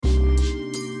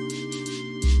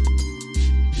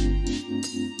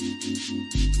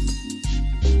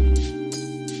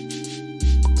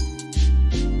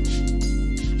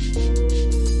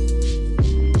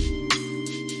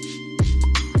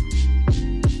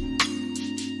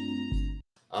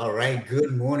All right,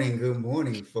 good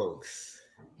morning, folks.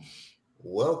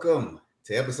 Welcome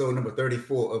to episode number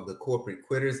 34 of the Corporate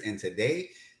Quitters. And today,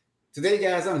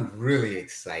 guys, I'm really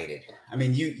excited. I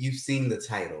mean, you've seen the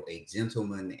title, A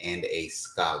Gentleman and a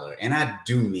Scholar. And I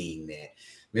do mean that.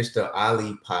 Mr.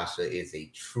 Ali Pasha is a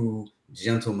true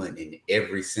gentleman in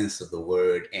every sense of the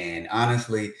word. And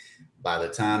honestly, by the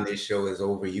time this show is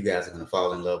over, you guys are going to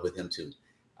fall in love with him too.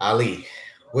 Ali,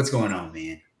 what's going on,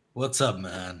 man? What's up,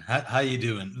 man? How you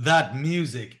doing? That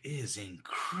music is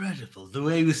incredible. The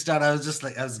way we start, I was just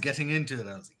like, I was getting into it.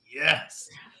 I was like, yes.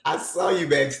 I saw you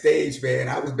backstage, man.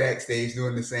 I was backstage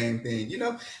doing the same thing.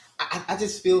 I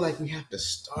just feel like we have to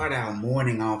start our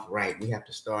morning off right. We have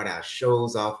to start our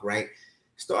shows off right.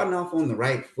 Starting off on the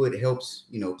right foot helps,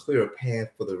 clear a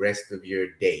path for the rest of your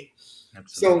day.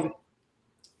 Absolutely. So,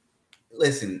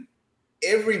 listen,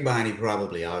 everybody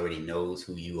probably already knows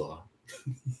who you are.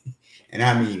 And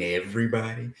I mean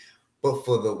everybody. But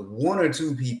for the one or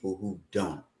two people who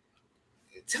don't,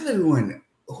 tell everyone,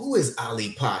 who is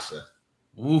Ali Pasha?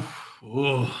 Ooh,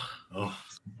 ooh, oh.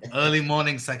 Early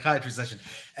morning psychiatry session.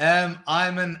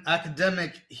 I'm an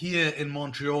academic here in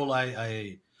Montreal.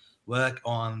 I work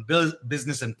on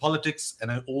business and politics,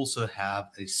 and I also have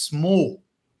a small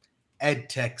ed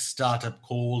tech startup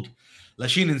called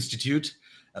Lachine Institute,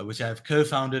 which I've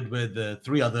co-founded with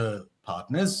three other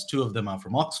partners. Two of them are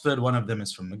from Oxford, one of them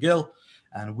is from McGill,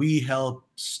 and we help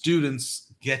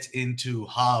students get into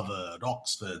Harvard,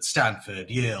 Oxford, Stanford,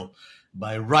 Yale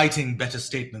by writing better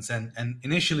statements. And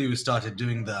initially we started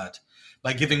doing that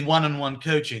by giving one-on-one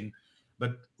coaching,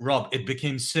 but Rob, it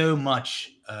became so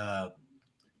much,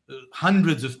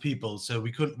 hundreds of people, so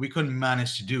we couldn't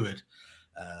manage to do it.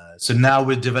 So now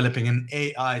we're developing an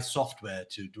AI software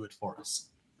to do it for us.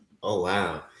 Oh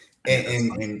wow. Yeah, And that's and,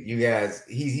 fun. and you guys,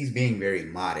 he's being very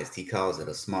modest. He calls it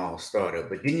a small startup.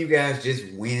 But didn't you guys just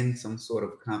win some sort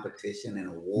of competition and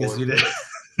Yes, award we for did. the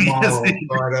Yes, small we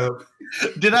startup?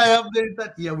 did. Did I update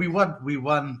that? Yeah, we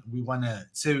won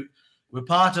so we're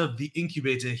part of the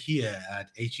incubator here at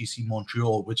HEC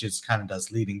Montreal, which is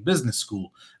Canada's leading business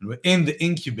school. And we're in the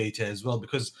incubator as well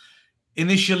because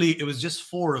initially it was just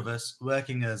four of us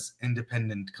working as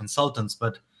independent consultants,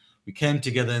 but we came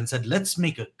together and said, let's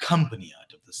make a company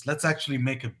out of this. Let's actually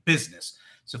make a business.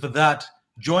 So for that,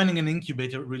 joining an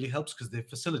incubator really helps because they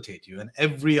facilitate you. And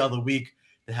every other week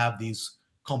they have these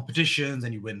competitions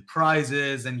and you win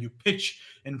prizes and you pitch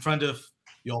in front of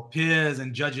your peers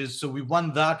and judges. So we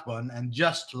won that one. And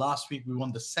just last week we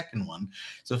won the second one.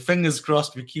 So fingers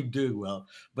crossed we keep doing well.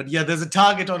 But yeah, there's a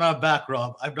target on our back,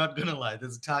 Rob. I'm not gonna lie.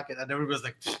 There's a target, and everybody's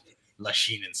like,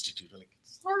 Lachine Institute. We're like,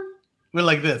 sorry. We're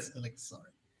like this. We're like, sorry.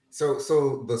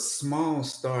 So the small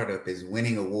startup is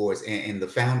winning awards, and the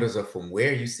founders are from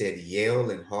where you said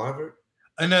Yale and Harvard,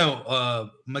 I know,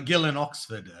 McGill and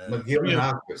Oxford. McGill and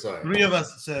Oxford. Sorry. Three of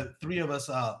us. So three of us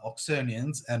are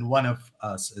Oxonians, and one of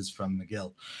us is from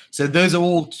McGill. So those are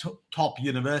all top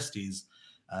universities.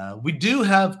 We do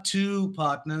have two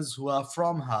partners who are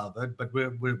from Harvard, but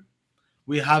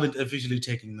we haven't officially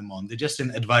taken them on. They're just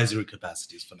in advisory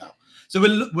capacities for now. So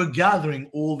we're gathering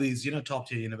all these top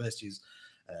tier universities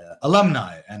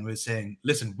alumni, and we're saying,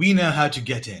 listen, we know how to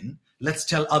get in. Let's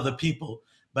tell other people,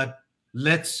 but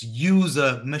let's use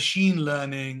a machine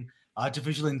learning,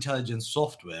 artificial intelligence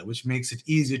software, which makes it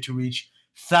easier to reach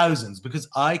thousands. Because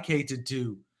I catered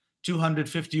to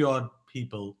 250 odd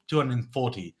people,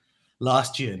 240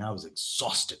 last year, and I was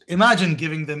exhausted. Imagine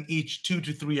giving them each 2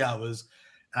 to 3 hours.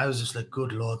 I was just like,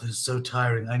 good Lord, this is so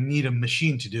tiring. I need a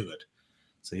machine to do it.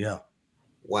 So, yeah.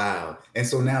 Wow. And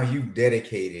so now you've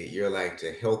dedicated your life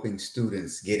to helping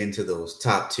students get into those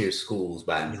top tier schools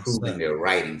by Yes, improving sir. their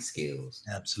writing skills.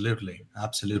 Absolutely.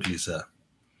 Absolutely, sir.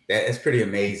 That's pretty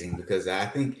amazing because I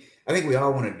think we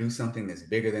all want to do something that's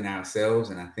bigger than ourselves,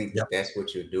 and I think that Yep. that's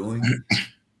what you're doing.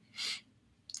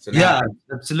 So now, Yeah,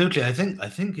 absolutely. I think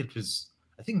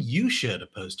you shared a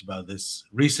post about this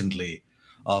recently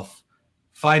of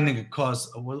finding a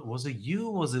cause. Was it you?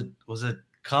 Was it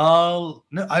Carl?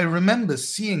 No, I remember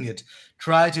seeing it.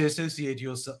 Try to associate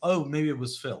yourself. Oh, maybe it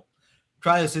was Phil.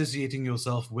 Try associating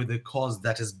yourself with a cause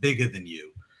that is bigger than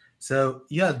you. So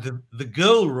yeah, the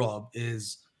goal, Rob,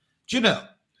 is, do you know,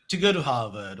 to go to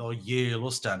Harvard or Yale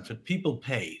or Stanford, people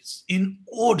pay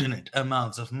inordinate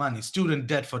amounts of money, student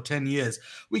debt for 10 years.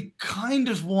 We kind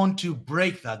of want to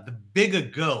break that. The bigger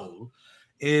goal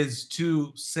is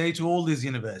to say to all these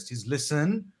universities,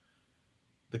 listen,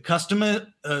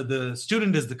 the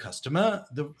student is the customer,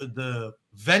 the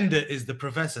vendor is the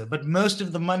professor, but most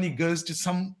of the money goes to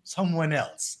someone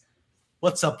else.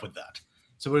 What's up with that?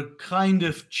 So we're kind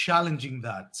of challenging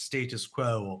that status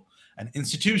quo And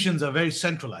institutions are very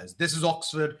centralized. This is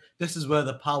Oxford, this is where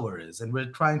the power is. And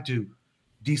we're trying to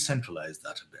decentralize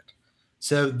that a bit.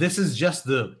 So this is just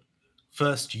the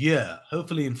first year.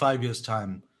 Hopefully, in 5 years'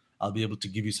 time, I'll be able to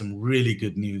give you some really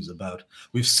good news about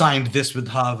we've signed this with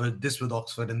Harvard, this with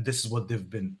Oxford, and this is what they've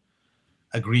been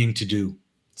agreeing to do.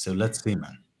 So let's see,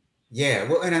 man. Yeah,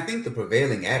 well, and I think the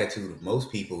prevailing attitude of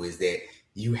most people is that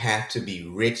you have to be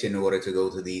rich in order to go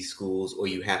to these schools, or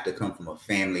you have to come from a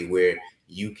family where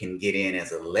you can get in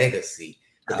as a legacy.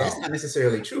 But that's Oh, not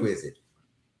necessarily true, is it?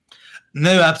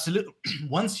 no, absolutely.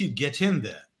 Once you get in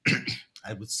there,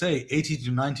 I would say 80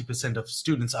 to 90% of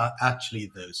students are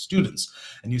actually those students.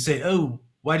 And you say, oh,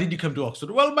 why did you come to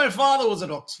Oxford? Well, my father was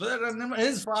at Oxford and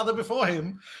his father before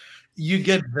him. You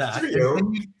get that. And Trio.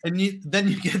 then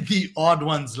you get the odd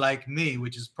ones like me,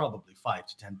 which is probably 5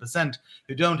 to 10%,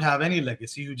 who don't have any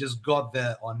legacy, who just got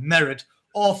there on merit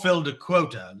or filled a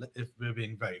quota, if we're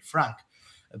being very frank,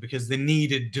 because they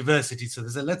needed diversity. So they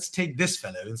said, let's take this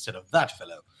fellow instead of that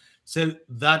fellow. So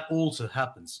that also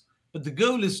happens. But the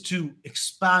goal is to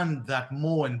expand that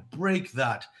more and break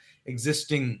that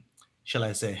existing, shall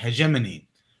I say, hegemony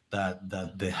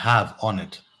that they have on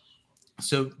it.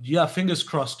 So yeah, fingers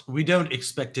crossed. We don't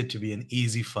expect it to be an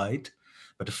easy fight,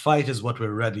 but a fight is what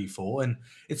we're ready for, and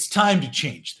it's time to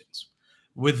change things.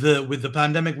 With the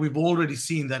pandemic, we've already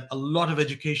seen that a lot of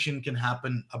education can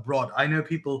happen abroad. I know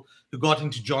people who got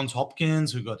into Johns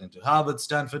Hopkins, who got into Harvard,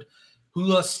 Stanford,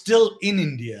 who are still in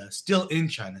India, still in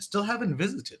China, still haven't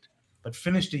visited, but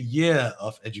finished a year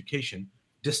of education,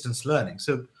 distance learning.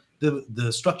 So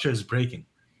the structure is breaking,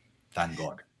 thank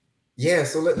God. Yeah,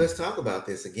 so let's talk about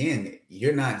this again.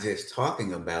 You're not just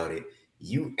talking about it,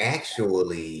 you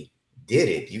actually did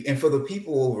it. And for the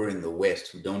people over in the West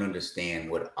who don't understand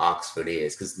what Oxford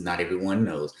is, because not everyone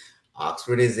knows,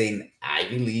 Oxford is an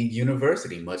Ivy League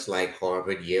university, much like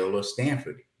Harvard, Yale, or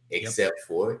Stanford, Yep. except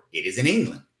for it is in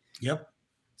England. Yep.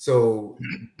 So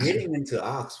getting into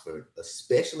Oxford,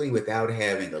 especially without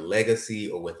having a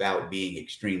legacy or without being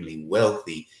extremely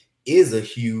wealthy, is a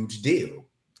huge deal.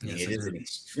 I mean, Yes, it it is is. an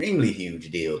extremely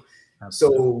huge deal.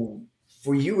 Absolutely. So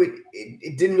for you,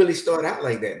 it didn't really start out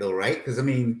like that, though, right? Because I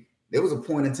mean, there was a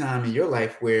point in time in your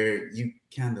life where you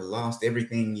kind of lost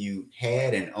everything you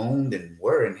had and owned and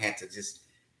were, and had to just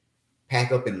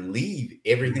pack up and leave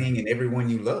everything and everyone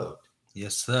you loved.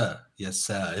 Yes, sir. Yes,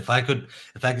 sir. If I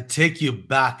could take you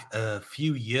back a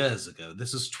few years ago,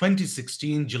 this is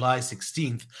 2016, July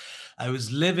 16th. I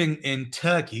was living in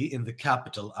Turkey, in the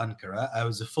capital, Ankara. I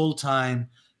was a full-time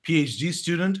PhD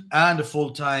student and a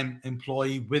full-time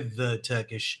employee with the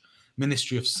Turkish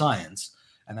Ministry of Science.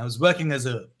 And I was working as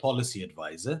a policy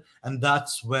advisor. And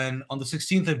that's when, on the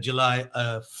 16th of July,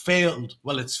 failed,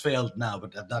 well, it's failed now,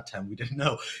 but at that time we didn't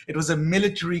know. It was a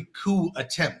military coup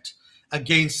attempt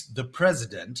against the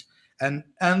president, and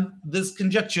there's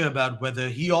conjecture about whether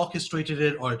he orchestrated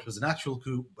it or it was an actual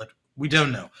coup, but we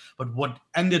don't know. But what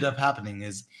ended up happening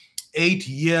is 8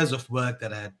 years of work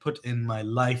that I had put in my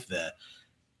life there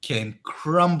came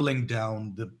crumbling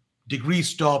down. The degree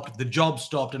stopped, the job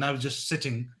stopped, and I was just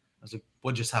sitting. I was like,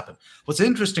 what just happened? What's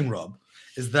interesting, Rob,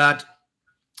 is that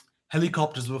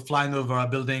helicopters were flying over our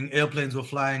building, airplanes were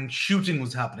flying, shooting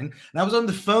was happening. And I was on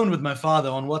the phone with my father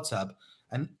on WhatsApp.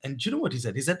 And do you know what he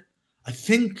said? He said, I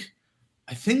think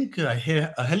I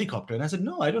hear a helicopter. And I said,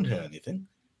 no, I don't hear anything.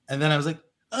 And then I was like,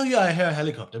 oh yeah, I hear a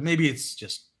helicopter. Maybe it's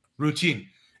just routine.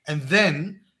 And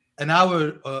then an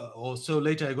hour or so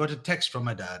later, I got a text from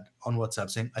my dad on WhatsApp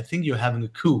saying, I think you're having a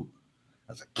coup.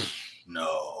 I was like,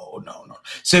 no, no, no.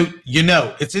 So,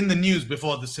 it's in the news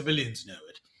before the civilians know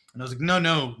it. And I was like, no,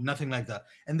 no, nothing like that.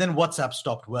 And then WhatsApp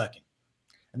stopped working.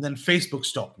 And then Facebook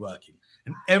stopped working.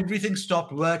 And everything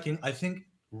stopped working. I think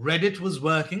Reddit was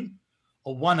working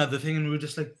or one other thing. And we were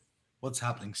just like, what's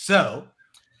happening? So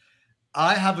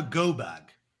I have a go bag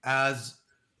as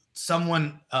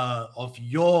someone of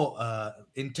your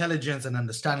intelligence and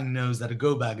understanding knows that a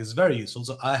go bag is very useful.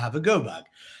 So I have a go bag.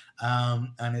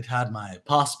 And it had my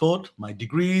passport, my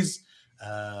degrees,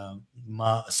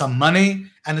 some money,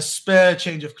 and a spare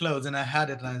change of clothes. And I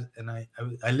had it, and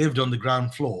I lived on the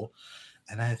ground floor.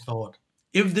 And I thought,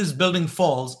 if this building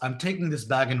falls, I'm taking this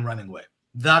bag and running away.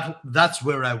 That's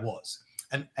where I was.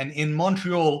 And in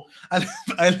Montreal,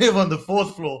 I live on the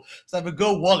fourth floor, so I have a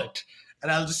Go wallet,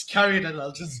 and I'll just carry it and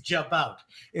I'll just jump out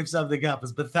if something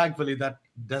happens. But thankfully, that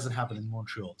doesn't happen in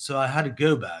Montreal. So I had a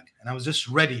Go bag, and I was just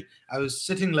ready. I was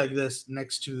sitting like this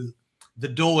next to the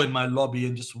door in my lobby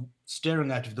and just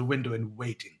staring out of the window and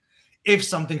waiting. If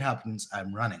something happens,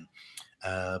 I'm running.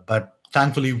 But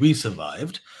thankfully, we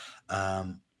survived.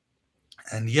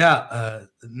 And yeah,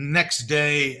 next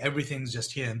day, everything's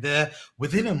just here and there.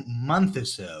 Within a month or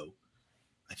so,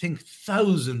 I think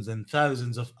thousands and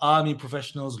thousands of army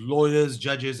professionals, lawyers,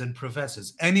 judges, and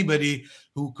professors, anybody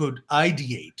who could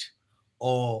ideate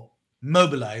or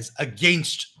mobilize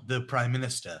against the prime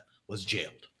minister was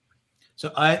jailed.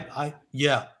 So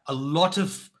yeah, a lot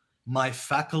of my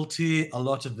faculty, a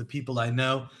lot of the people I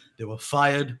know, they were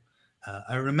fired.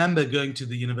 I remember going to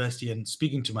the university and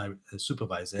speaking to my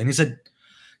supervisor, and he said,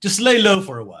 "Just lay low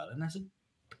for a while." And I said,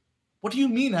 "What do you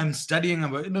mean? I'm studying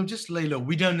about, just lay low.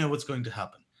 We don't know what's going to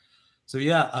happen." So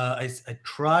yeah, I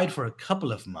tried for a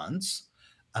couple of months,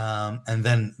 and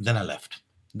then I left.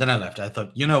 Then I left. I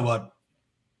thought, you know what?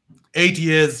 8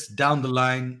 years down the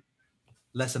line,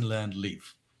 lesson learned.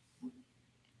 Leave.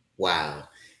 Wow.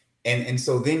 And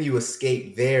so then you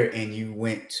escaped there and you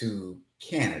went to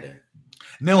Canada.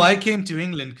 No, I came to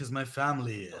England because my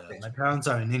family, Oh, my that's right. parents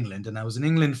are in England, and I was in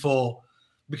England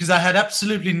because I had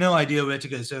absolutely no idea where to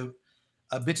go. So,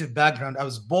 a bit of background: I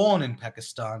was born in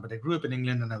Pakistan, but I grew up in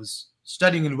England, and I was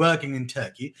studying and working in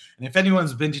Turkey. And if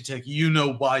anyone's been to Turkey, you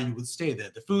know why you would stay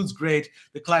there. The food's great,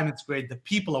 the climate's great, the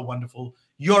people are wonderful.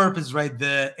 Europe is right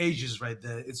there, Asia's right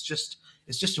there. It's just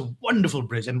a wonderful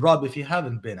bridge. And Rob, if you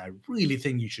haven't been, I really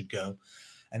think you should go.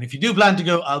 And if you do plan to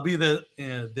go, I'll be there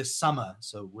this summer,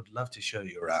 so would love to show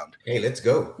you around. Hey, let's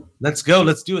go. Let's go.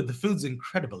 Let's do it. The food's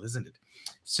incredible, isn't it?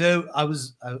 So I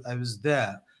was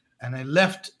there, and I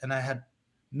left, and I had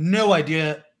no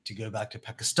idea to go back to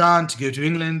Pakistan, to go to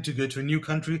England, to go to a new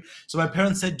country. So my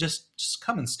parents said, just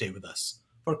come and stay with us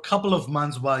for a couple of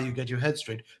months while you get your head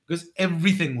straight, because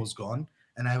everything was gone,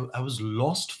 and I was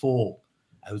lost for,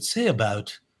 I would say,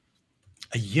 about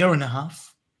a year and a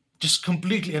half, just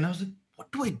completely. And I was like,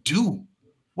 what do I do?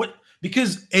 What?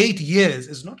 Because 8 years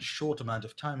is not a short amount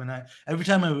of time. And every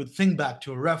time I would think back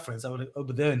to a reference, I would like,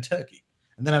 over there in Turkey.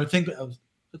 And then I would think, I was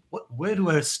like, where do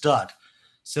I start?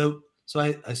 So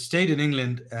I stayed in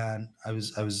England, and I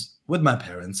was with my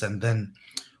parents. And then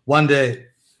one day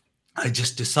I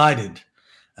just decided,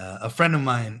 a friend of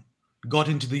mine got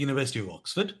into the University of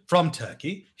Oxford from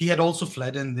Turkey. He had also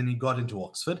fled, and then he got into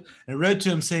Oxford. And I wrote to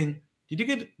him saying,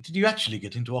 Did you actually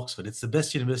get into Oxford? It's the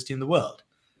best university in the world."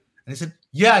 And he said,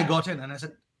 "Yeah, I got in." And I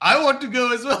said, "I want to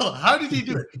go as well." How did he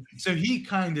do it? So he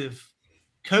kind of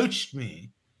coached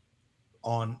me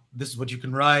on, this is what you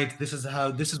can write, this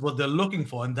is what they're looking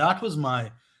for. And that was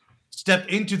my step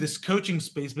into this coaching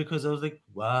space, because I was like,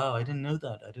 wow, I didn't know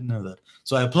that. I didn't know that.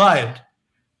 So I applied,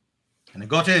 and I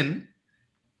got in,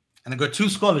 and I got 2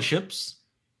 scholarships,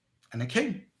 and I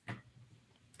came.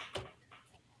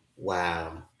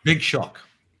 Wow. Big shock.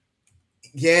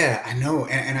 Yeah, I know.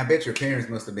 And I bet your parents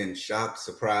must have been shocked,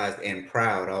 surprised, and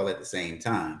proud all at the same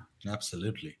time.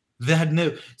 Absolutely. They had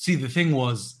no, see, the thing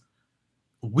was,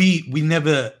 we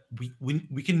never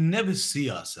we can never see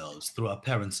ourselves through our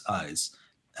parents' eyes.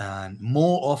 And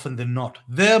more often than not,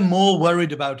 they're more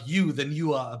worried about you than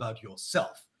you are about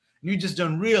yourself. And you just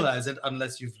don't realize it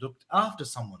unless you've looked after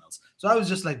someone else. So I was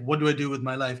just like, what do I do with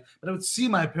my life? But I would see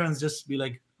my parents just be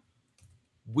like,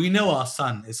 we know our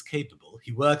son is capable,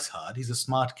 he works hard, he's a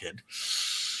smart kid,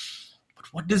 but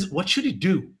what should he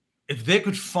do? If they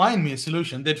could find me a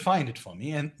solution, they'd find it for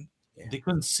me. And Yeah. they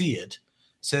couldn't see it.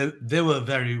 So they were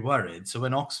very worried. So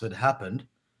when Oxford happened,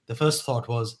 the first thought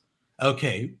was,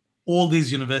 okay, all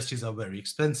these universities are very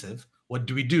expensive. What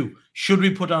do we do? Should we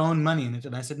put our own money in it?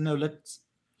 And I said, no,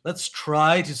 let's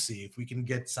try to see if we can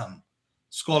get some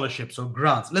scholarships or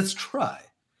grants. Let's try.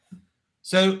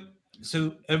 So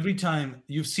every time,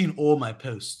 you've seen all my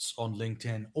posts on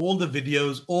LinkedIn, all the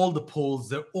videos, all the polls,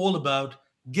 they're all about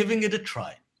giving it a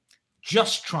try.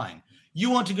 Just trying. You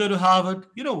want to go to Harvard?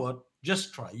 You know what?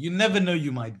 Just try. You never know,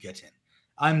 you might get in.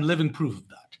 I'm living proof of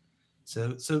that.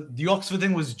 So the Oxford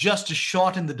thing was just a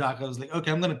shot in the dark. I was like,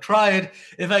 okay, I'm going to try it.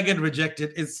 If I get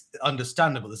rejected, it's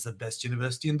understandable. It's the best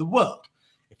university in the world.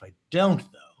 If I don't,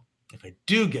 though, if I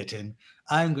do get in,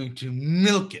 I'm going to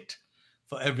milk it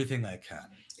for everything I can.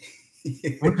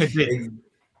 Which I did.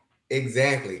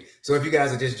 Exactly. So if you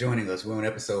guys are just joining us, we're on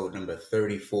episode number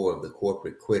 34 of the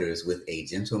Corporate Quitters with a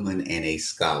gentleman and a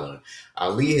scholar.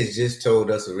 Ali has just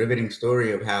told us a riveting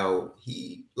story of how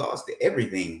he lost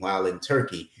everything while in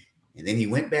Turkey. And then he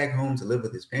went back home to live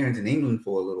with his parents in England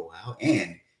for a little while.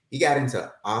 And he got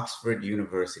into Oxford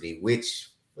University,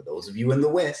 which, for those of you in the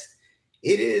West,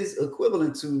 it is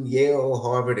equivalent to Yale,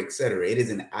 Harvard, etc. It is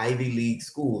an Ivy League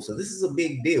school. So this is a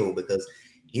big deal because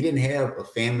he didn't have a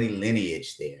family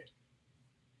lineage there.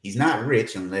 He's not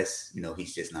rich unless,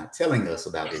 he's just not telling us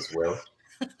about his wealth.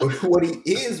 But what he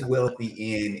is wealthy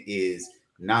in is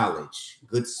knowledge,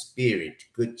 good spirit,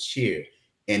 good cheer,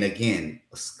 and again,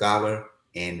 a scholar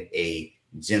and a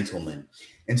gentleman.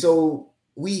 And so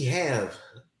we have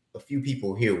a few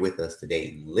people here with us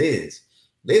today. Liz,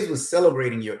 Liz was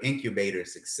celebrating your incubator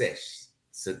success.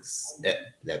 Blah,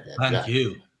 blah, blah. Thank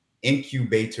you.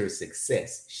 Incubator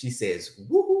success. She says,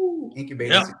 woohoo,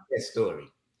 incubator Yeah. success story.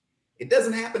 It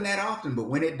doesn't happen that often, but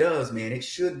when it does, man, it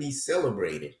should be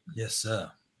celebrated. Yes,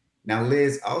 sir. Now,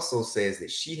 Liz also says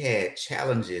that she had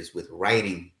challenges with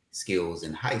writing skills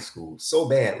in high school so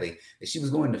badly that she was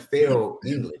going to fail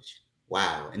English.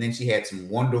 Wow. And then she had some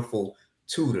wonderful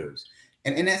tutors.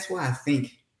 And that's why I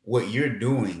think what you're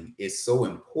doing is so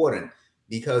important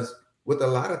because with a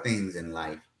lot of things in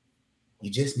life, you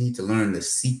just need to learn the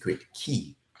secret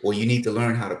key or you need to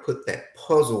learn how to put that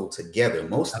puzzle together.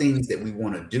 Most things that we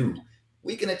want to do,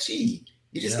 we can achieve.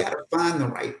 You just Yeah, got to find the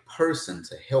right person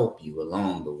to help you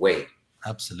along the way.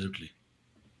 absolutely.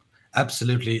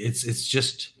 Absolutely. It's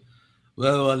just,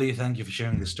 well, Ali, thank you for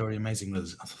sharing this story. Amazing,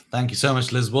 Liz. Thank you so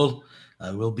much, Liz Bull.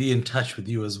 We'll be in touch with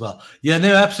you as well. Yeah,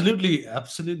 no, absolutely.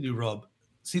 Absolutely, Rob.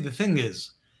 See, the thing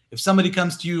is, if somebody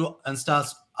comes to you and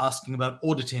starts asking about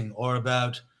auditing or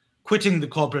about quitting the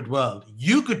corporate world,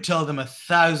 you could tell them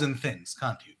 1,000 things,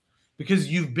 can't you? Because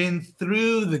you've been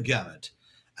through the gamut.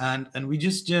 And we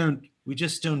just don't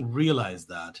realize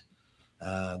that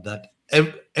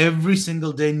every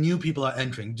single day new people are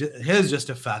entering. Here's just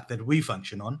a fact that we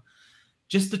function on.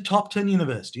 Just the top 10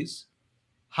 universities,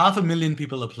 500,000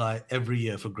 people apply every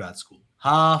year for grad school.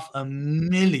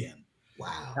 500,000.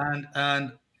 Wow.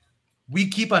 And we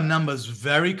keep our numbers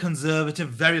very conservative,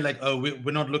 very like, oh,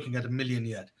 we're not looking at 1 million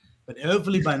yet. But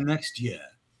hopefully by next year,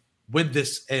 with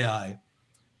this AI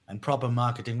and proper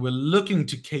marketing, we're looking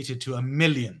to cater to 1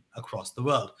 million across the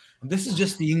world. And this is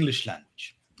just the English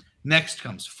language. Next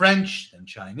comes French, then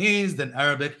Chinese, then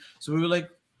Arabic. So we were like,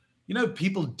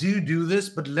 people do this,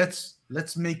 but let's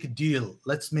make a deal.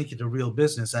 Let's make it a real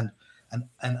business. And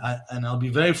I'll be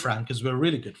very frank because we're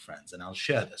really good friends, and I'll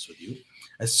share this with you.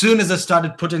 As soon as I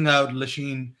started putting out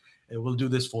Lachine, we'll do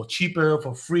this for cheaper,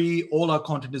 for free. All our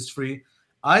content is free.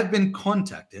 I've been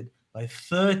contacted by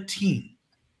 13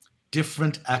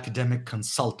 different academic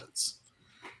consultants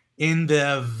in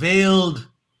their veiled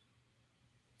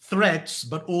threats,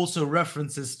 but also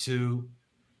references to,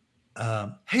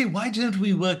 hey, why didn't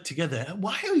we work together?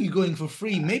 Why are you going for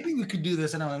free? Maybe we could do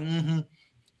this. And I'm like,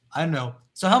 I know.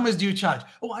 So how much do you charge?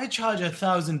 Oh, I charge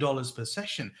 $1,000 per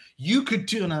session. You could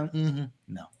too. And I'm,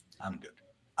 no, I'm good.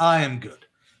 I am good.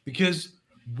 Because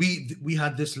we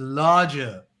had this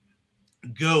larger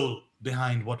goal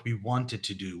behind what we wanted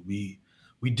to do. We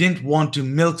didn't want to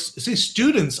milk. See,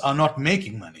 students are not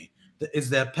making money. It's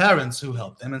their parents who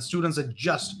help them, and students are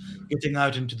just getting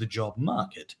out into the job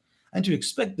market. And to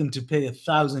expect them to pay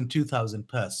 1,000, 2,000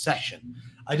 per session.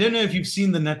 I don't know if you've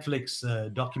seen the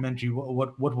Netflix documentary.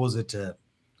 What was it?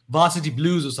 Varsity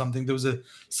Blues or something. There was a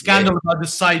scandal about the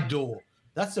side door.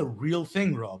 That's a real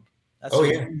thing, Rob. That's Oh,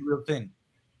 a yeah. real thing.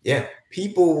 Yeah.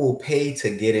 People will pay to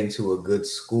get into a good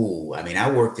school. I mean, I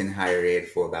worked in higher ed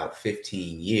for about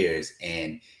 15 years,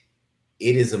 and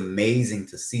it is amazing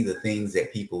to see the things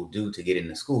that people do to get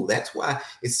into school. That's why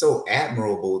it's so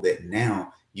admirable that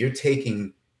now you're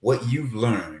taking what you've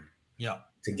learned Yeah.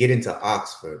 to get into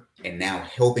Oxford and now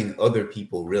helping other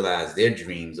people realize their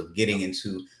dreams of getting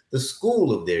into the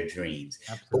school of their dreams.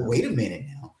 But Absolutely. wait a minute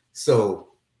now. So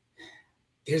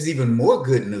there's even more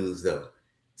good news though.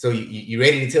 So you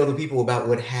ready to tell the people about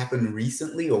what happened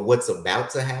recently or what's about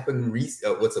to happen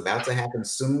what's about to happen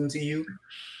soon to you?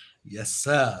 Yes,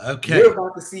 sir. Okay. We're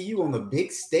about to see you on the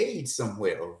big stage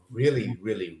somewhere, a really,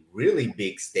 really, really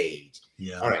big stage.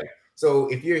 Yeah. All right. So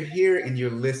if you're here and you're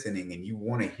listening and you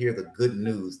want to hear the good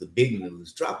news, the big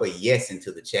news, drop a yes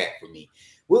into the chat for me.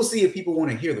 We'll see if people want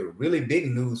to hear the really big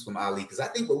news from Ali, because I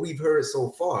think what we've heard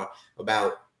so far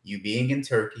about you being in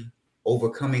Turkey,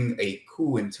 overcoming a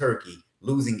coup in Turkey,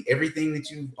 losing everything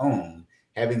that you've owned,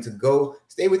 having to go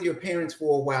stay with your parents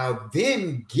for a while,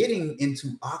 then getting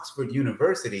into Oxford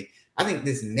University. I think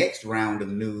this next round of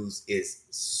news is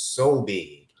so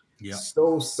big, Yeah.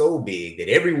 so big that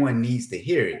everyone needs to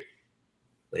hear it,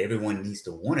 but everyone needs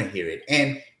to want to hear it.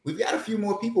 And we've got a few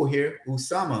more people here.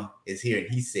 Usama is here, and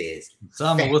he says,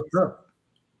 Sama, facts. what's up?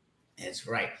 That's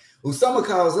right. Usama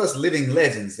calls us living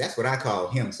legends. That's what I call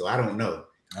him, so I don't know.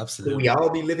 Could Absolutely. we all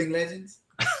be living legends?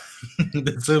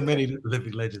 There's so many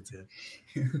living legends here.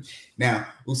 Now,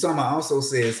 Usama also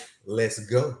says, let's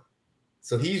go.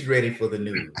 So he's ready for the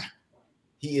news.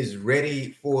 He is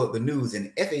ready for the news.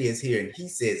 And Effie is here and he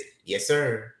says, yes,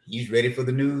 sir. He's ready for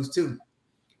the news too.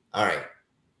 All right.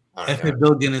 Efe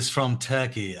Bilgin is from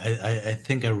Turkey. I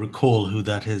think I recall who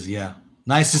that is. Yeah.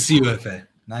 Nice to see you, Efe.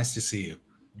 Nice to see you.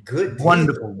 Good deal.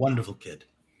 Wonderful kid.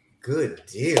 Good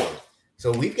deal.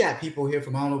 So we've got people here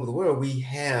from all over the world. We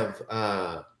have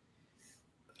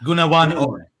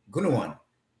Gunawan. Gunawan.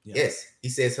 Yeah. Yes, he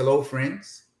says, hello,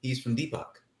 friends. He's from Deepak,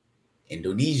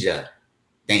 Indonesia.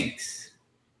 Thanks.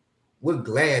 We're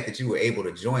glad that you were able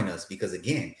to join us because,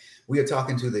 again, we are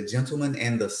talking to the gentleman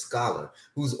and the scholar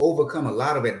who's overcome a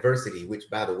lot of adversity, which,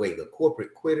 by the way, the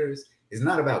corporate quitters is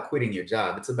not about quitting your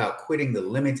job. It's about quitting the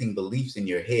limiting beliefs in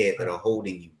your head that Right. are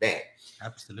holding you back. My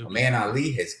Absolutely. man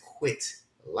Ali has quit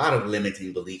a lot of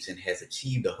limiting beliefs and has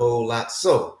achieved a whole lot.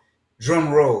 So,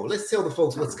 drum roll. Let's tell the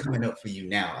folks what's coming up for you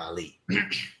now, Ali.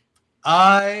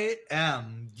 I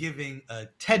am giving a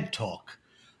TED talk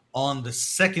on the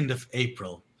 2nd of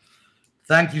April.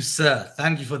 Thank you, sir.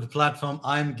 Thank you for the platform.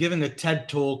 I'm giving a TED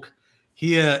talk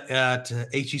here at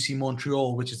HEC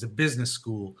Montreal, which is a business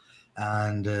school,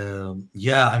 and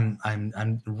yeah,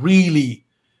 I'm really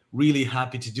really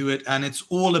happy to do it. And it's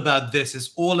all about this.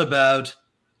 It's all about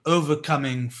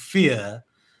overcoming fear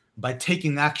by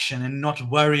taking action and not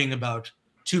worrying about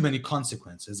too many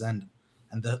consequences. And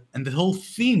the whole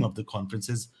theme of the conference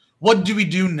is, what do we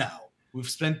do now? We've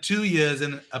spent 2 years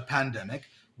in a pandemic.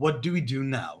 What do we do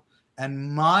now?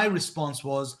 And my response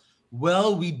was,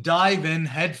 well, we dive in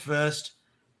headfirst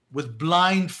with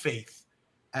blind faith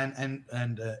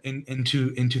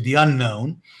into the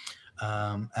unknown.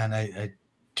 And I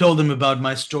told them about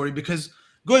my story because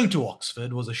going to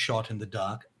Oxford was a shot in the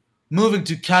dark. Moving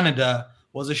to Canada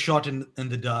was a shot in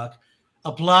the dark.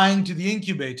 Applying to the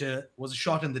incubator was a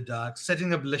shot in the dark.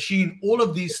 Setting up Lachine, all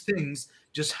of these things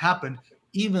just happened.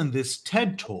 Even this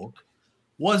TED talk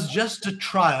was just a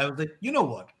try. I was like, you know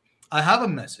what? I have a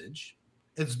message.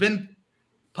 It's been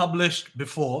published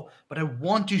before, but I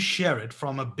want to share it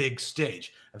from a big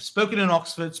stage. I've spoken in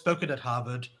Oxford, spoken at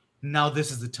Harvard. Now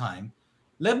this is the time.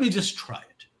 Let me just try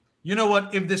it. You know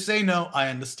what? If they say no, I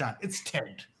understand. It's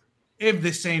TED. If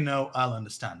they say no, I'll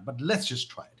understand. But let's just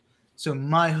try it. So,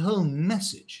 my whole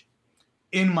message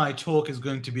in my talk is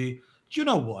going to be, you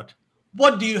know what?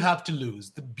 What do you have to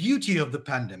lose? The beauty of the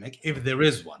pandemic, if there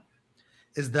is one,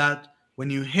 is that when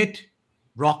you hit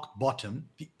rock bottom,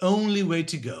 the only way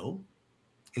to go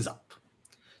is up.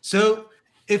 So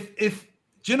if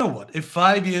do you know what? If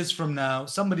 5 years from now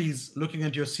somebody's looking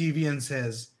at your CV and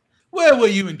says, "Where were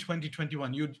you in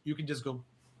 2021?" You can just go,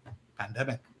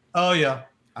 "Pandemic." Oh yeah,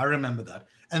 I remember that.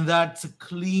 And that's a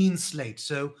clean slate.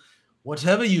 So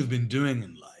whatever you've been doing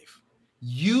in life,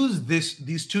 use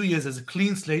these 2 years as a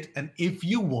clean slate. And if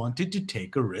you wanted to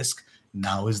take a risk,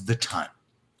 now is the time.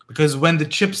 Because when the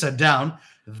chips are down,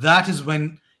 that is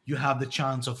when you have the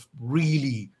chance of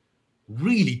really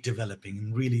really developing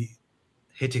and really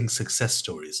hitting success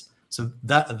stories. So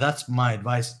that's my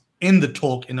advice in the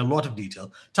talk in a lot of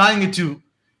detail, tying it to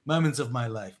moments of my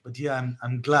life. But yeah,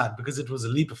 I'm glad because it was a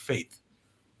leap of faith,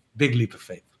 big leap of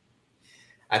faith.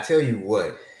 I tell you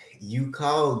what, you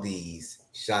call these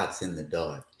shots in the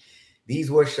dark.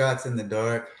 These were shots in the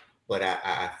dark, but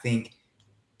I think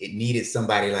it needed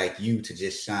somebody like you to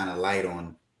just shine a light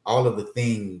on all of the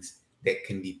things that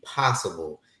can be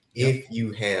possible Yep, if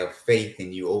you have faith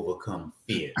and you overcome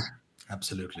fear.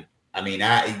 absolutely. I mean,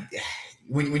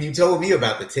 when you told me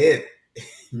about the TED,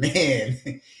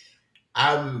 man,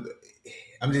 I'm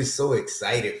I'm just so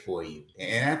excited for you.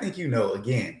 And I think you know,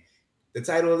 again, the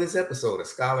title of this episode, A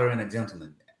Scholar and a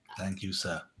Gentleman. Thank you,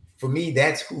 sir. For me,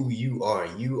 that's who you are.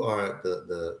 You are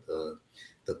the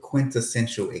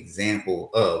quintessential example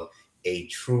of a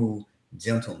true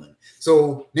gentleman.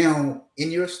 So now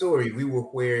in your story, we were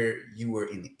where you were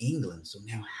in England. So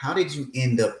now how did you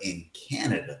end up in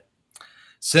Canada?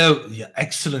 So, yeah,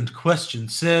 excellent question.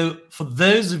 So, for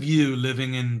those of you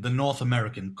living in the North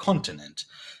American continent,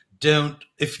 don't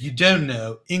if you don't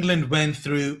know, England went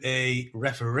through a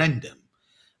referendum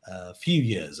a few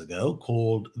years ago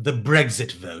called the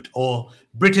Brexit vote, or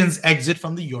Britain's exit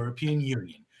from the European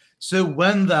Union. So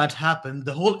when that happened,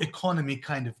 the whole economy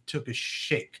kind of took a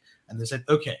shake, and they said,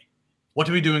 "Okay, what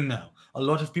are we doing now?" A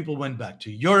lot of people went back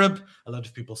to Europe. A lot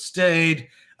of people stayed.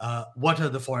 What are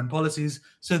the foreign policies?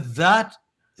 So that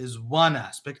is one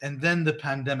aspect, and then the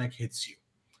pandemic hits you.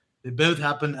 They both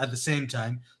happen at the same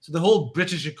time. So the whole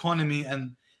British economy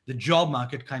and the job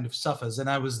market kind of suffers. And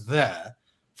I was there,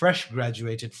 fresh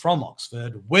graduated from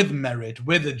Oxford with merit,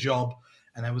 with a job,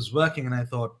 and I was working and I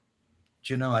thought,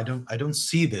 I don't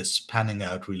see this panning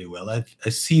out really well. I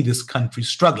see this country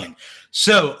struggling.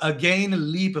 So again, a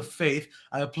leap of faith.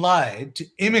 I applied to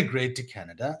immigrate to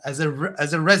Canada as a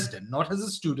resident, not as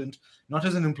a student, not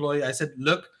as an employee. I said,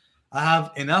 look, I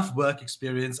have enough work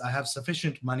experience. I have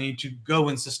sufficient money to go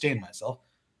and sustain myself.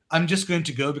 I'm just going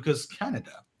to go because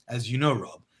Canada, as you know,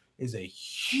 Rob, is a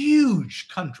huge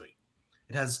country.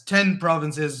 It has 10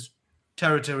 provinces,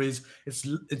 territories.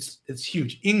 It's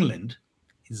huge. England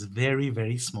is very,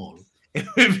 very small. If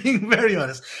we're being very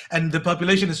honest. And the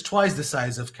population is twice the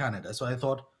size of Canada. So I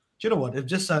thought, you know what?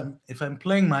 If I'm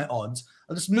playing my odds,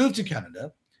 I'll just move to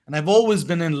Canada. And I've always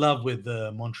been in love with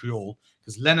Montreal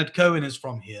because Leonard Cohen is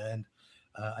from here, and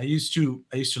I used to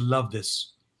love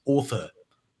this author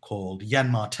called Yann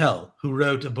Martel, who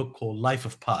wrote a book called Life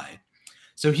of Pi.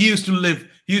 So he used to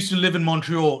live in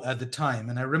Montreal at the time,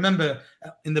 and I remember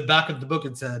in the back of the book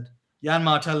it said Yann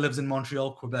Martel lives in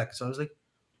Montreal, Quebec. So I was like,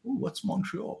 "Ooh, what's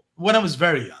Montreal?" When I was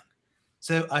very young.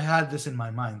 So I had this in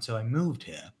my mind. So I moved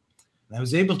here, and I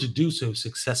was able to do so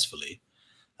successfully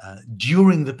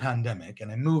during the pandemic.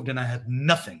 And I moved, and I had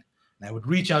nothing. And I would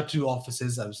reach out to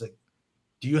offices. I was like,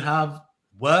 "Do you have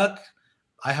work?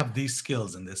 I have these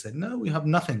skills." And they said, "No, we have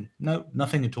nothing. No,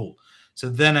 nothing at all." So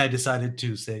then I decided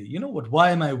to say, you know what?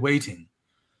 Why am I waiting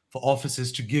for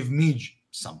offices to give me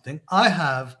something? I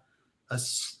have a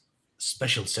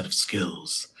special set of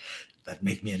skills that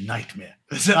make me a nightmare.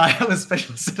 So I have a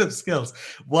special set of skills.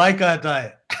 Why can't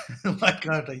I? Why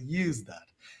can't I use that?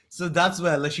 So that's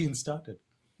where Lachine started.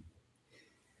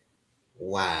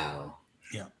 Wow.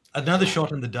 Yeah. Another Wow.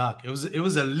 shot in the dark. It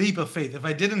was a leap of faith. If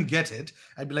I didn't get it,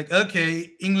 I'd be like,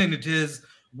 okay, England it is,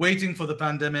 waiting for the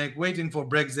pandemic, waiting for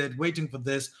Brexit, waiting for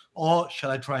this, or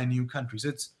shall I try a new country?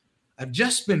 So I've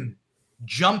just been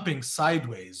jumping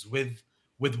sideways with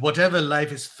whatever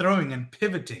life is throwing and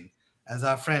pivoting, as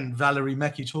our friend Valerie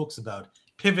Mackey talks about,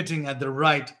 pivoting at the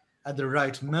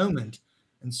right moment.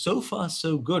 And so far,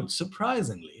 so good,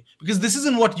 surprisingly, because this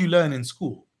isn't what you learn in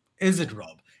school, is it,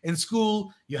 Rob? In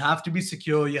school, you have to be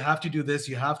secure, you have to do this,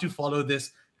 you have to follow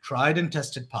this tried and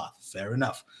tested path. Fair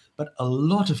enough. But a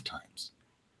lot of times,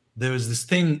 there is this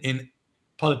thing in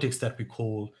politics that we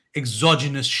call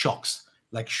exogenous shocks,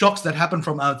 like shocks that happen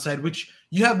from outside, which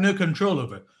you have no control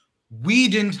over. We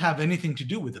didn't have anything to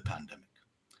do with the pandemic.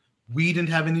 We didn't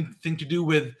have anything to do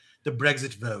with the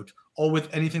Brexit vote or with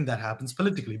anything that happens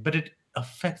politically, but it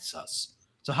affects us.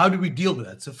 So, how do we deal with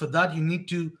that? So, for that, you need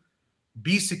to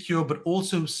be secure, but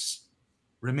also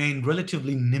remain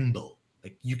relatively nimble.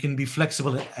 Like you can be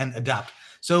flexible and adapt.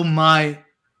 So my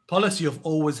policy of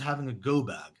always having a go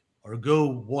bag or a go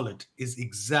wallet is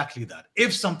exactly that.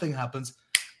 If something happens,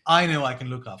 I know I can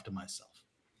look after myself,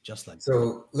 just like that.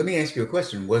 So let me ask you a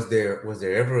question. Was there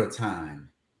ever a time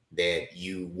that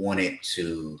you wanted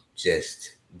to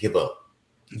just give up?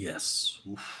 Yes.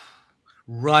 Oof.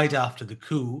 Right after the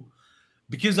coup,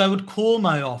 because I would call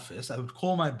my office, I would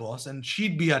call my boss, and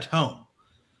she'd be at home.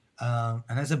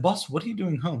 And I said, "Boss, what are you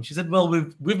doing home?" She said, "Well,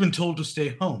 we've been told to stay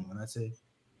home." And I say,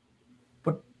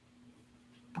 "But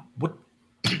what?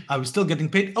 Are we still getting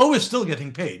paid?" "Oh, we're still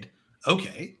getting paid."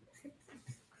 Okay.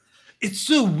 It's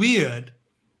so weird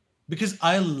because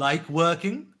I like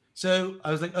working. So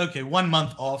I was like, okay, 1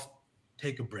 month off,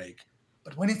 take a break.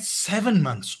 But when it's 7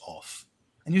 months off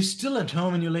and you're still at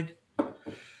home and you're like,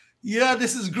 yeah,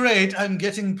 this is great. I'm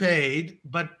getting paid,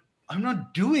 but I'm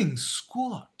not doing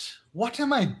squat. What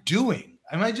am I doing?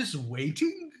 Am I just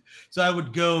waiting? So I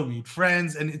would go meet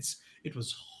friends, and it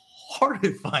was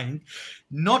horrifying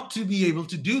not to be able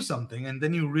to do something. And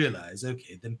then you realize,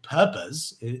 okay, then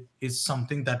purpose is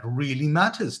something that really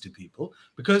matters to people.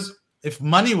 Because if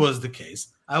money was the case,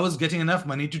 I was getting enough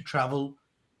money to travel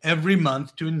every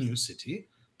month to a new city,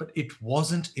 but it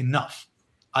wasn't enough.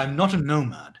 I'm not a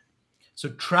nomad. So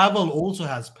travel also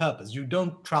has purpose. You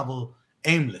don't travel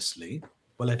aimlessly.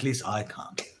 Well, at least I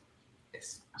can't.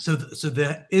 Yes. So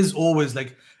there is always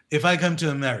like, if I come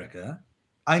to America,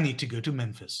 I need to go to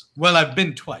Memphis. Well, I've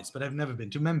been twice, but I've never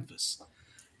been to Memphis.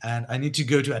 And I need to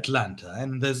go to Atlanta.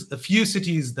 And there's a few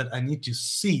cities that I need to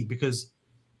see because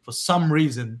for some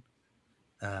reason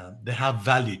they have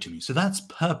value to me. So that's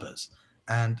purpose.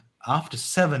 And after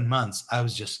 7 months, I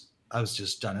was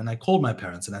just done. And I called my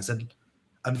parents and I said,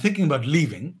 "I'm thinking about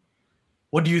leaving.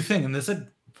 What do you think?" And they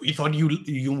said, "We thought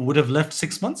you would have left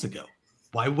 6 months ago.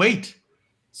 Why wait?"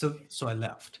 So I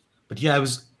left. But yeah, I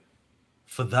was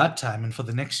for that time and for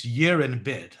the next year and a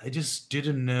bit, I just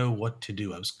didn't know what to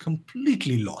do. I was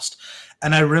completely lost.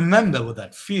 And I remember what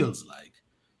that feels like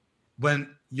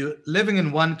when you're living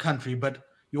in one country, but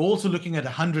you're also looking at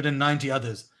 190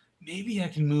 others. Maybe I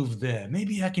can move there.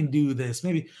 Maybe I can do this.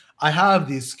 Maybe I have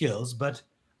these skills, but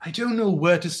I don't know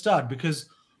where to start because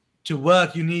to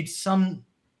work, you need some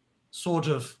sort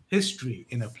of history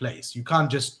in a place. You can't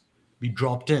just be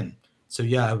dropped in. So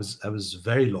yeah, I was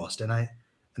very lost.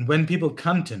 And when people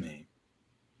come to me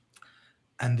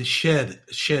and they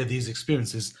share these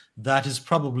experiences, that is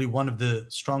probably one of the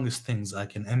strongest things I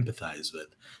can empathize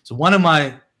with. So one of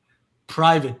my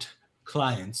private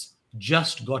clients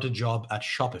just got a job at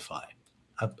Shopify,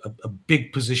 a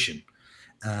big position.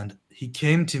 And he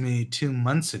came to me 2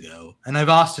 months ago, and I've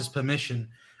asked his permission.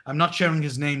 I'm not sharing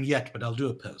his name yet, but I'll do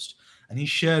a post. And he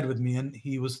shared with me, and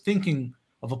he was thinking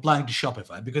of applying to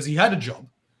Shopify because he had a job,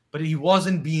 but he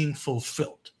wasn't being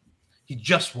fulfilled. He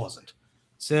just wasn't.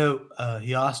 So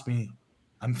he asked me,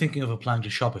 I'm thinking of applying to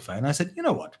Shopify. And I said, you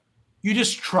know what? You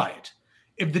just try it.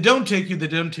 If they don't take you, they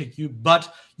don't take you,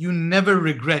 but you never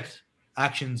regret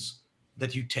actions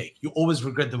that you take. You always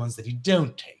regret the ones that you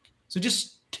don't take. So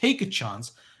just take a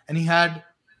chance. And he had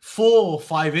 4 or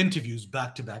 5 interviews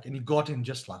back to back, and he got in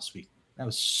just last week. I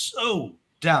was so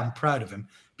damn proud of him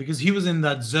because he was in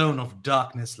that zone of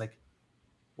darkness. Like,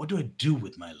 what do I do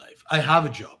with my life? I have a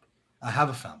job, I have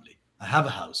a family, I have a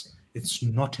house. It's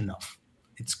not enough.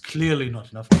 It's clearly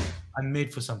not enough. I'm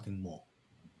made for something more.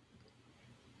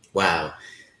 Wow.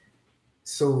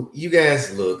 So, you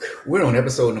guys, look, we're on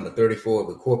episode number 34 of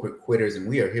the Corporate Quitters, and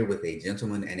we are here with a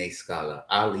gentleman and a scholar,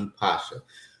 Ali Pasha,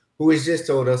 who has just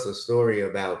told us a story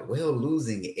about, well,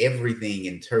 losing everything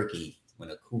in Turkey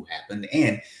when a coup happened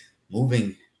and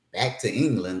moving back to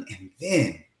England and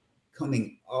then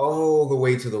coming all the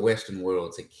way to the Western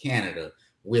world, to Canada,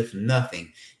 with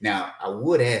nothing. Now, I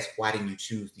would ask, why didn't you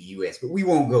choose the U.S.? But we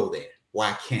won't go there.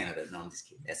 Why Canada? No, I'm just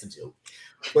kidding. That's a joke.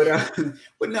 But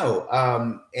but no.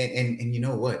 And you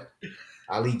know what?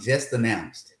 Ali just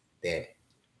announced that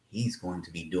he's going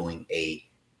to be doing a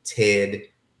TED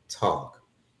Talk.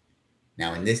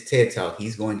 Now, in this TED Talk,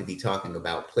 he's going to be talking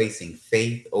about placing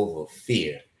faith over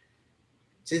fear.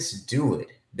 Just do it.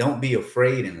 Don't be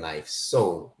afraid in life.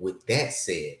 So, with that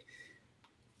said,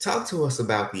 talk to us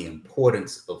about the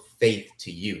importance of faith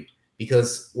to you.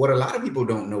 Because what a lot of people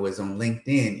don't know is on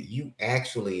LinkedIn, you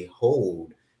actually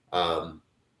hold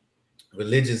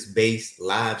religious-based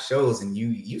live shows, and you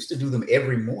used to do them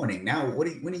every morning. Now,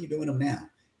 when are you doing them now?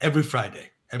 Every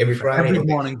Friday. Every Friday? Every Okay.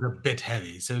 morning's a bit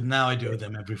heavy. So now I do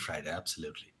them every Friday.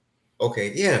 Absolutely.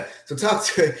 Okay, yeah. So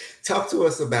talk to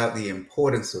us about the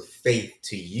importance of faith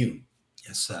to you.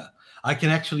 Yes, sir. I can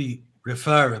actually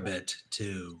refer a bit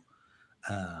to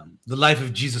the life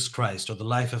of Jesus Christ or the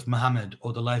life of Muhammad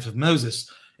or the life of Moses.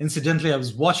 Incidentally, I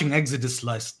was watching Exodus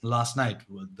last night,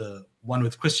 with the one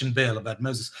with Christian Bale about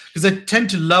Moses, because I tend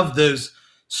to love those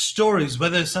stories.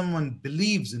 Whether someone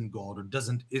believes in God or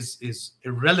doesn't is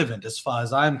irrelevant as far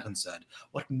as I'm concerned.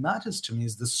 What matters to me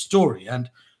is the story and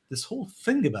this whole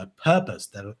thing about purpose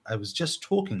that I was just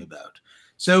talking about.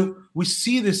 So we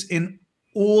see this in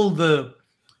all the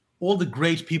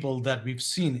great people that we've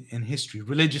seen in history,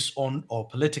 religious or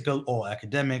political or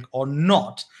academic or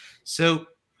not. So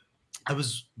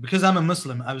because I'm a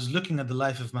Muslim, I was looking at the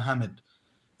life of Muhammad,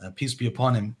 peace be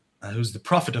upon him, who's the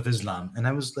prophet of Islam. And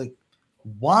I was like,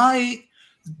 why?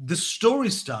 The story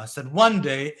starts that one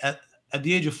day at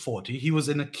the age of 40, he was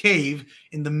in a cave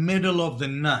in the middle of the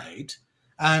night,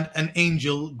 and an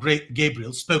angel, great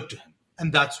Gabriel, spoke to him.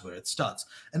 And that's where it starts.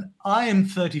 And I am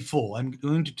 34. I'm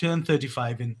going to turn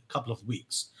 35 in a couple of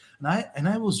weeks. And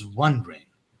I was wondering,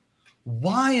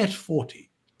 why at 40,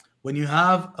 when you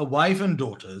have a wife and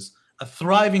daughters, a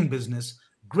thriving business,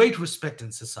 great respect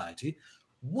in society,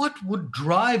 what would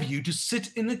drive you to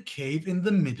sit in a cave in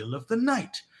the middle of the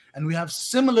night? And we have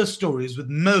similar stories with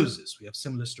Moses. We have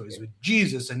similar stories with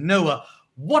Jesus and Noah.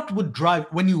 What would drive,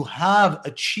 when you have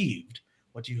achieved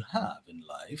what you have in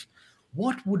life,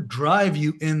 what would drive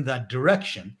you in that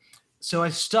direction? So I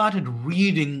started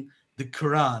reading the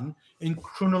Quran in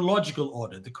chronological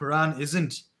order. The Quran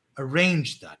isn't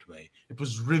arranged that way. It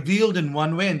was revealed in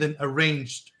one way and then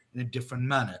arranged in a different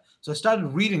manner. So I started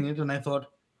reading it and I thought,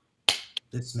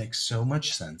 this makes so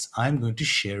much sense. I'm going to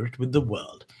share it with the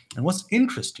world. And what's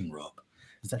interesting, Rob,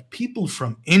 is that people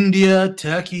from India,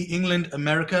 Turkey, England,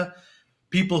 America,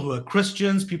 people who are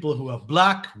Christians, people who are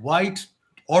black, white,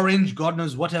 orange, God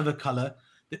knows whatever color,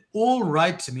 they all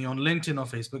write to me on LinkedIn or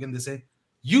Facebook and they say,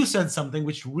 you said something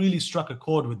which really struck a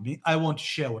chord with me. I want to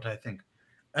share what I think.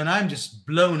 And I'm just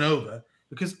blown over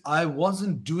because I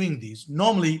wasn't doing these.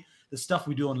 Normally, the stuff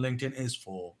we do on LinkedIn is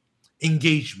for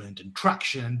engagement and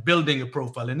traction and building a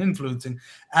profile and influencing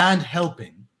and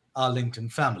helping our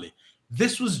LinkedIn family.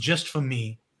 This was just for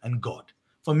me and God.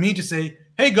 For me to say,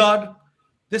 hey, God,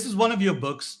 this is one of your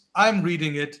books. I'm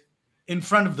reading it in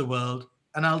front of the world,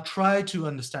 and I'll try to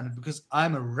understand it because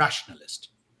I'm a rationalist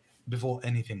before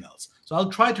anything else. So I'll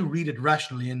try to read it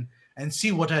rationally and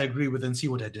see what I agree with and see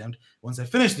what I don't. Once I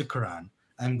finish the Quran,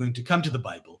 I'm going to come to the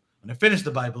Bible. When I finish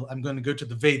the Bible, I'm going to go to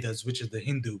the Vedas, which is the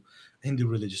Hindu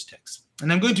religious text.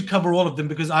 And I'm going to cover all of them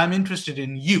because I'm interested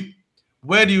in you.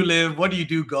 Where do you live? What do you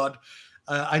do, God?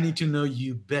 I need to know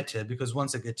you better because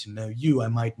once I get to know you, I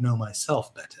might know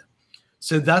myself better.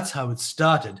 So that's how it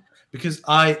started because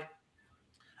I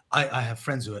I have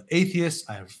friends who are atheists.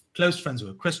 I have close friends who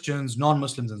are Christians,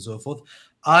 non-Muslims, and so forth.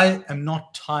 I am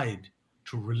not tied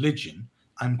to religion.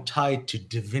 I'm tied to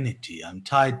divinity. I'm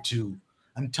tied to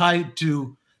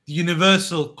the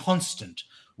universal constant,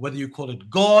 whether you call it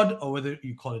God or whether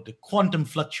you call it the quantum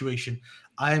fluctuation.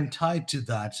 I am tied to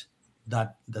that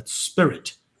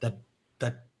spirit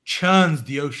that churns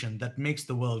the ocean, that makes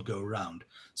the world go round.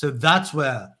 So that's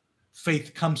where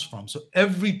faith comes from. So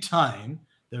every time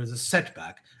there is a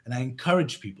setback, and I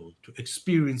encourage people to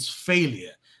experience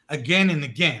failure again and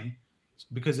again,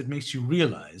 because it makes you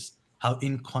realize how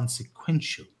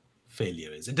inconsequential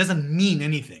failure is. It doesn't mean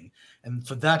anything. And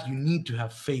for that, you need to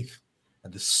have faith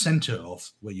at the center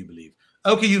of where you believe.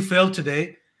 Okay, you failed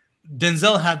today.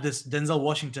 Denzel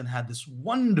Washington had this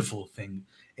wonderful thing,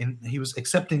 and he was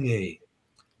accepting a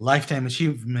lifetime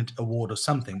achievement award or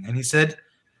something, and he said,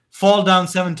 fall down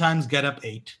 7 times, get up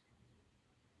 8.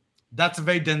 That's a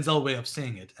very Denzel way of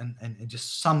saying it, and it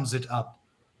just sums it up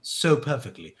so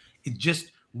perfectly. It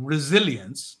just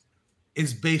resilience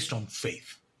is based on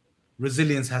faith.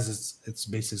 Resilience has its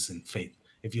basis in faith.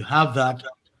 If you have that,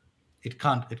 it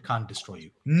can't destroy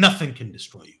you. Nothing can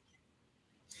destroy you.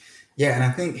 Yeah, and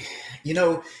I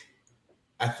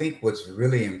think what's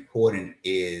really important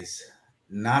is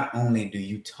not only do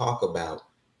you talk about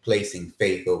placing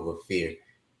faith over fear,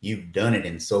 you've done it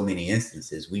in so many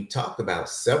instances. We've talked about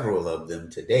several of them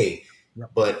today,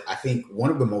 Yep. but I think one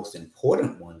of the most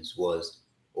important ones was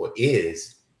or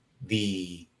is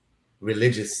the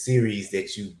religious series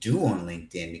that you do on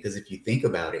LinkedIn. Because if you think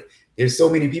about it, there's so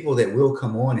many people that will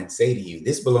come on and say to you,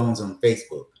 this belongs on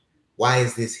Facebook. Why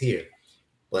is this here?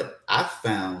 But I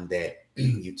found that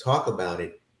you talk about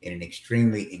it in an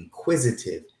extremely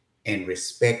inquisitive and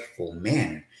respectful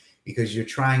manner because you're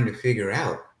trying to figure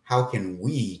out how can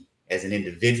we as an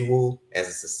individual, as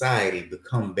a society,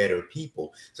 become better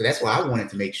people. So that's why I wanted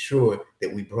to make sure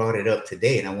that we brought it up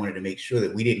today. And I wanted to make sure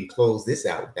that we didn't close this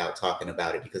out without talking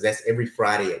about it, because that's every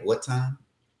Friday at what time?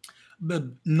 But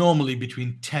normally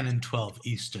between 10 and 12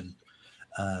 Eastern.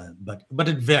 But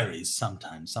it varies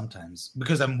sometimes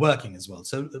because I'm working as well.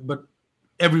 So, but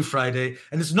every Friday,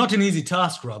 and it's not an easy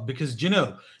task, Rob, because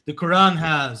the Quran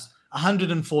has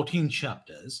 114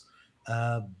 chapters,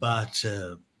 but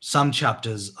some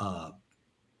chapters are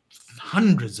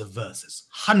hundreds of verses,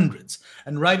 hundreds.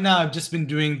 And right now, I've just been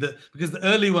doing because the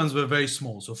early ones were very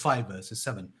small, so 5 verses,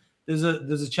 7. There's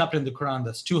a chapter in the Quran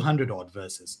that's 200 odd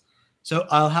verses. So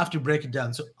I'll have to break it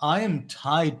down. So I am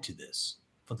tied to this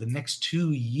for the next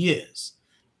 2 years,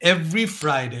 every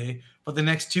Friday for the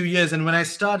next 2 years. And when I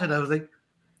started, I was like,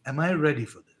 am I ready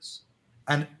for this?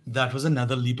 And that was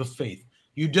another leap of faith.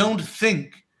 You don't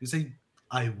think, you say,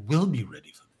 I will be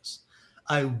ready for this.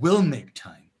 I will make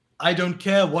time. I don't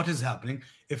care what is happening.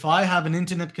 If I have an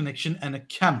internet connection and a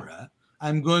camera,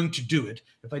 I'm going to do it.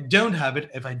 If I don't have it,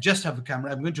 if I just have a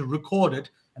camera, I'm going to record it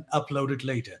and upload it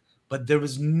later. But there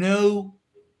is no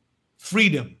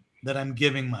freedom that I'm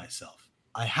giving myself.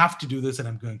 I have to do this and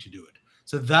I'm going to do it.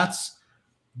 So that's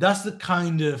the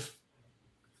kind of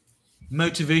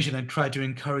motivation I try to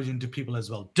encourage into people as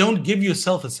well. Don't give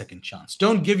yourself a second chance.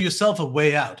 Don't give yourself a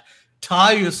way out.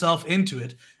 Tie yourself into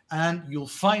it, and you'll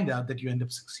find out that you end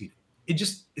up succeeding.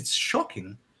 It's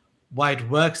shocking why it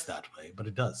works that way, but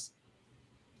it does.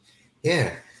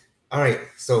 Yeah. All right.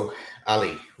 So,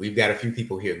 Ali, we've got a few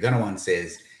people here. Gunawan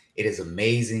says, it is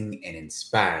amazing and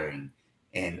inspiring.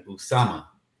 And Usama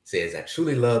says, I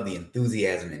truly love the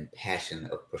enthusiasm and passion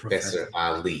of Professor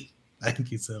Ali.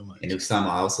 Thank you so much. And Usama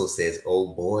also says,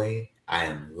 oh boy, I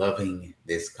am loving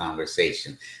this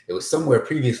conversation. There was somewhere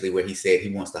previously where he said he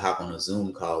wants to hop on a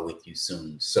Zoom call with you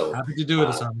soon. So happy to do it,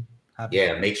 Usama.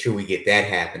 Yeah, make sure we get that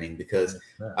happening because,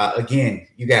 again,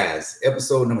 you guys,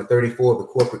 episode number 34 of The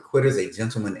Corporate Quitters, a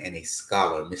gentleman and a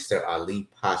scholar, Mr. Ali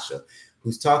Pasha,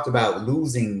 who's talked about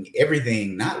losing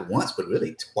everything, not once, but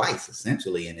really twice,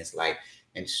 essentially, in his life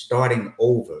and starting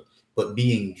over, but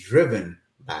being driven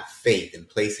by faith and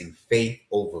placing faith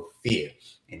over fear.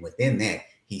 And within that,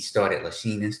 he started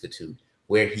Lachine Institute,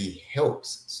 where he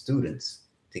helps students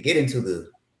to get into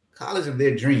the college of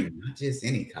their dream, not just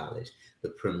any college, the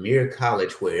premier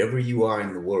college wherever you are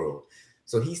in the world.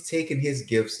 So he's taken his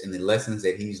gifts and the lessons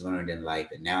that he's learned in life,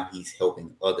 and now he's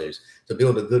helping others to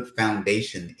build a good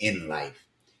foundation in life.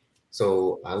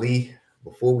 So Ali,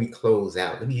 before we close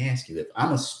out, let me ask you, if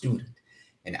I'm a student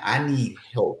and I need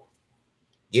help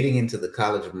getting into the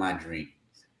college of my dreams,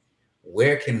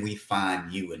 where can we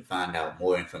find you and find out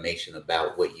more information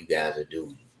about what you guys are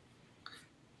doing?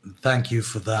 Thank you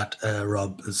for that,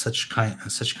 Rob. Such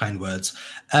kind words.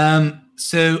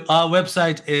 So our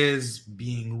website is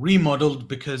being remodeled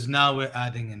because now we're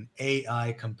adding an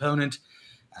AI component,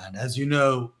 And as you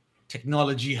know,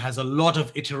 technology has a lot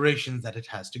of iterations that it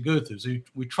has to go through. So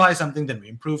we try something, then we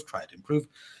improve, try to improve.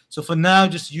 So for now,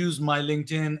 just use my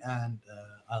LinkedIn, and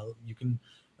you can.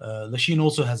 Lachine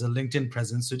also has a LinkedIn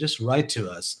presence, so just write to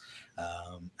us,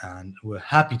 and we're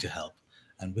happy to help.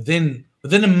 And within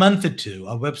a month or two,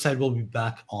 our website will be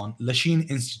back on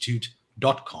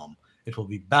lachineinstitute.com. It will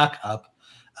be back up,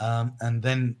 and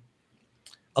then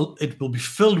it will be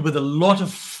filled with a lot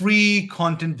of free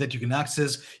content that you can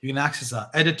access. You can access our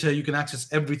editor. You can access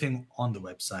everything on the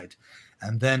website,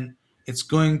 and then it's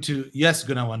going to, yes,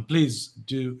 Gunawan, please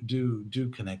do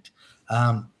connect.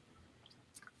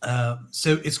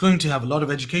 So it's going to have a lot of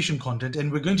education content,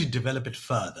 and we're going to develop it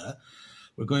further.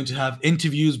 We're going to have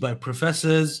interviews by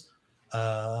professors,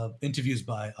 interviews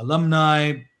by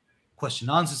alumni,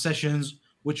 question answer sessions,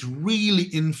 which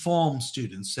really inform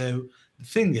students. So the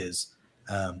thing is,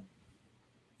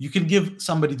 you can give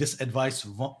somebody this advice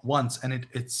once and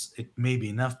it may be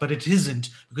enough, but it isn't,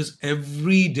 because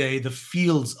every day the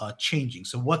fields are changing.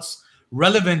 So what's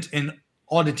relevant in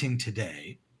auditing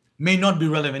today may not be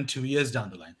relevant 2 years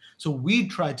down the line. So we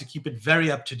try to keep it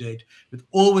very up to date with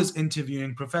always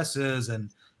interviewing professors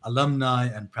and alumni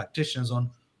and practitioners on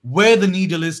where the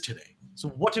needle is today. So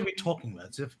what are we talking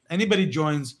about? So if anybody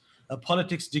joins a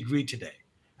politics degree today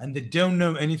and they don't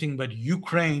know anything about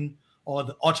Ukraine or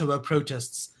the Ottawa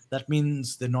protests, that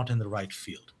means they're not in the right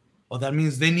field. Or that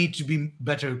means they need to be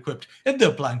better equipped if they're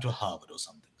applying to Harvard or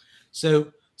something.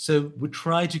 So we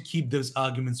try to keep those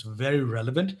arguments very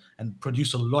relevant and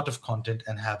produce a lot of content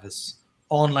and have this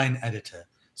online editor.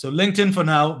 So LinkedIn for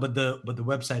now, but the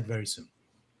website very soon.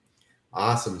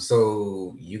 Awesome.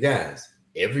 So you guys,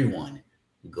 everyone,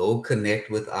 go connect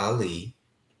with Ali.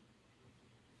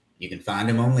 You can find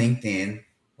him on LinkedIn.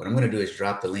 What I'm going to do is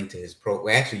drop the link to his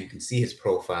actually, you can see his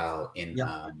profile in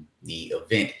the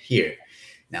event here.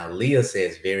 Now, Leah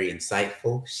says, very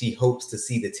insightful. She hopes to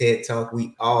see the TED Talk.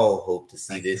 We all hope to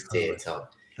see this TED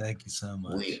Talk. Thank you so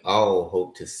much. We all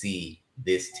hope to see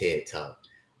this TED Talk.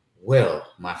 Well,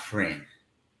 my friend,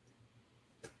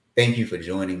 thank you for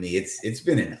joining me. It's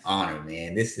been an honor,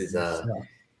 man. This is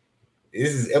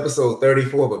episode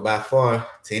 34, but by far,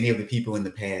 to any of the people in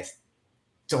the past,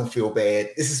 don't feel bad.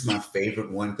 This is my favorite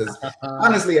one because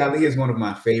honestly, Ali is one of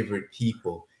my favorite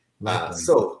people.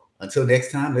 So until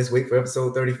next time, let's wait for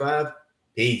episode 35.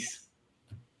 Peace.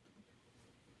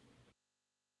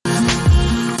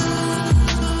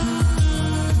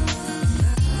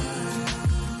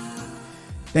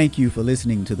 Thank you for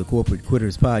listening to the Corporate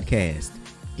Quitters podcast.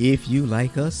 If you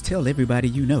like us, tell everybody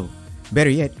you know. Better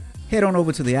yet, head on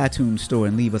over to the iTunes store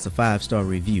and leave us a 5-star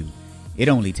review. It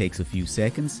only takes a few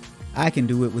seconds. I can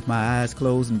do it with my eyes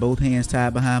closed and both hands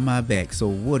tied behind my back, so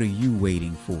what are you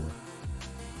waiting for?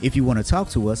 If you want to talk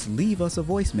to us, leave us a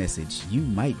voice message. You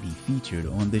might be featured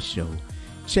on the show.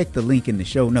 Check the link in the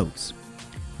show notes.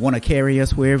 Want to carry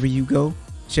us wherever you go?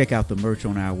 Check out the merch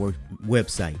on our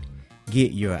website.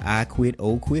 Get your I quit,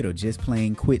 oh quit, or just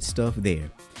plain quit stuff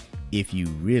there. If you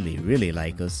really, really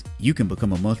like us, you can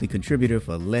become a monthly contributor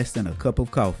for less than a cup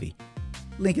of coffee.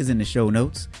 Link is in the show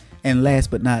notes. And last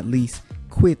but not least,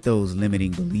 quit those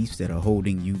limiting beliefs that are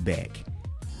holding you back.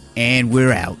 And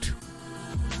we're out.